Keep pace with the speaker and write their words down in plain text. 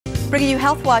Bringing you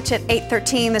Health Watch at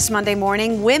 8:13 this Monday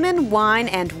morning. Women, wine,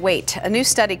 and weight. A new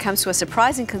study comes to a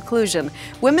surprising conclusion.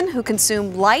 Women who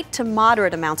consume light to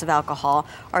moderate amounts of alcohol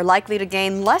are likely to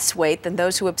gain less weight than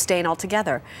those who abstain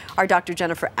altogether. Our Dr.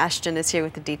 Jennifer Ashton is here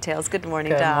with the details. Good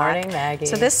morning, Doc. Good morning, Maggie.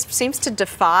 So this seems to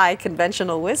defy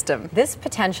conventional wisdom. This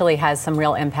potentially has some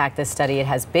real impact, this study. It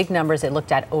has big numbers. It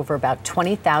looked at over about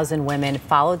 20,000 women,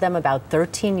 followed them about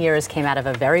 13 years, came out of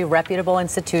a very reputable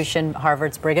institution,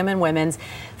 Harvard's Brigham and Women's,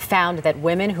 found that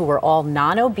women who were all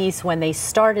non-obese when they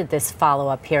started this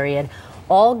follow-up period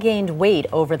all gained weight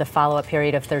over the follow-up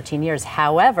period of 13 years.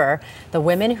 However, the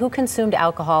women who consumed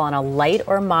alcohol on a light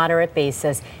or moderate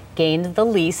basis gained the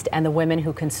least, and the women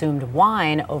who consumed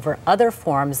wine over other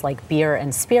forms like beer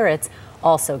and spirits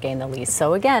also gained the least.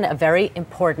 So again, a very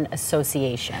important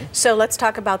association. So let's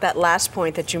talk about that last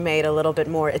point that you made a little bit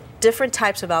more. Different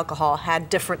types of alcohol had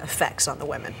different effects on the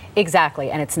women. Exactly,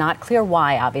 and it's not clear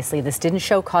why, obviously. This didn't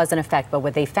show cause and effect, but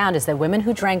what they found is that women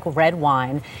who drank red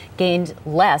wine gained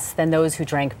less than those who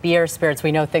drank beer, spirits.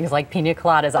 We know things like pina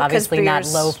coladas, obviously not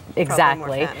low.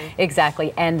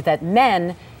 Exactly, and that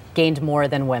men gained more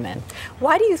than women.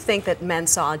 Why do you think that men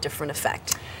saw a different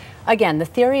effect? Again, the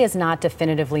theory is not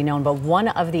definitively known, but one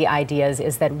of the ideas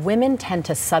is that women tend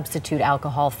to substitute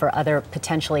alcohol for other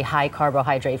potentially high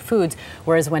carbohydrate foods,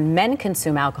 whereas when men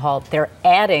consume alcohol, they're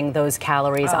adding those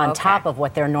calories on top of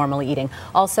what they're normally eating.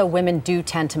 Also, women do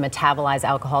tend to metabolize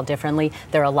alcohol differently.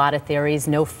 There are a lot of theories,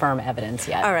 no firm evidence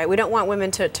yet. All right, we don't want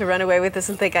women to run away with this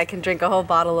and think I can drink a whole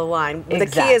bottle of wine. Exactly.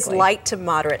 The key is light to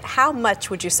moderate. How much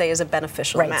would you say is a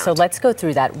beneficial amount? Right, so let's go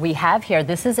through that. We have here,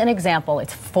 this is an example,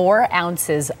 it's 4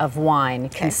 ounces of wine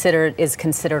is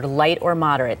considered light or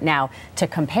moderate. Now, to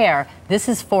compare, this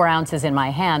is 4 ounces in my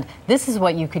hand. This is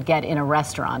what you could get in a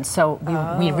restaurant. So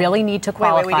we really need to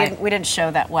qualify. Wait, we didn't show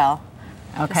that well.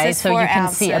 Okay, so you can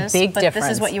see a big difference.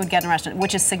 This is what you would get in a restaurant,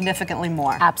 which is significantly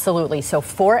more. Absolutely. So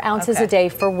 4 ounces a day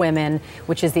for women,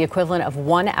 which is the equivalent of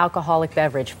 1 alcoholic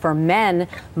beverage. For men,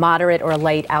 moderate or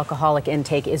light alcoholic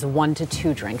intake is 1 to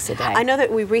 2 drinks a day. I know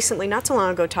that we recently, not so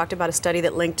long ago, talked about a study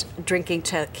that linked drinking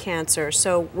to cancer.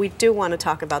 So we do want to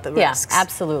talk about the risks. Yeah,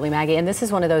 absolutely, Maggie. And this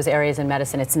is one of those areas in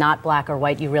medicine. It's not black or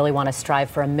white. You really want to strive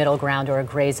for a middle ground or a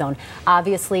gray zone.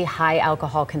 Obviously, high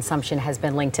alcohol consumption has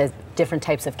been linked to different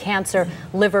types of cancer,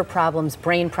 liver problems,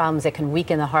 brain problems. It can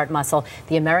weaken the heart muscle.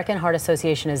 The American Heart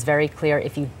Association is very clear.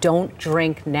 If you don't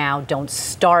drink now, don't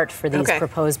start for these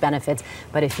proposed benefits.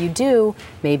 But if you do,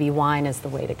 maybe wine is the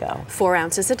way to go. 4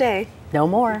 ounces a day. No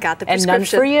more. Got the prescription. And none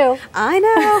for you. I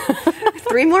know.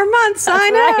 3 more months. That's I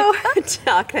know. Right.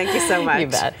 Doc, thank you so much. You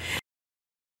bet.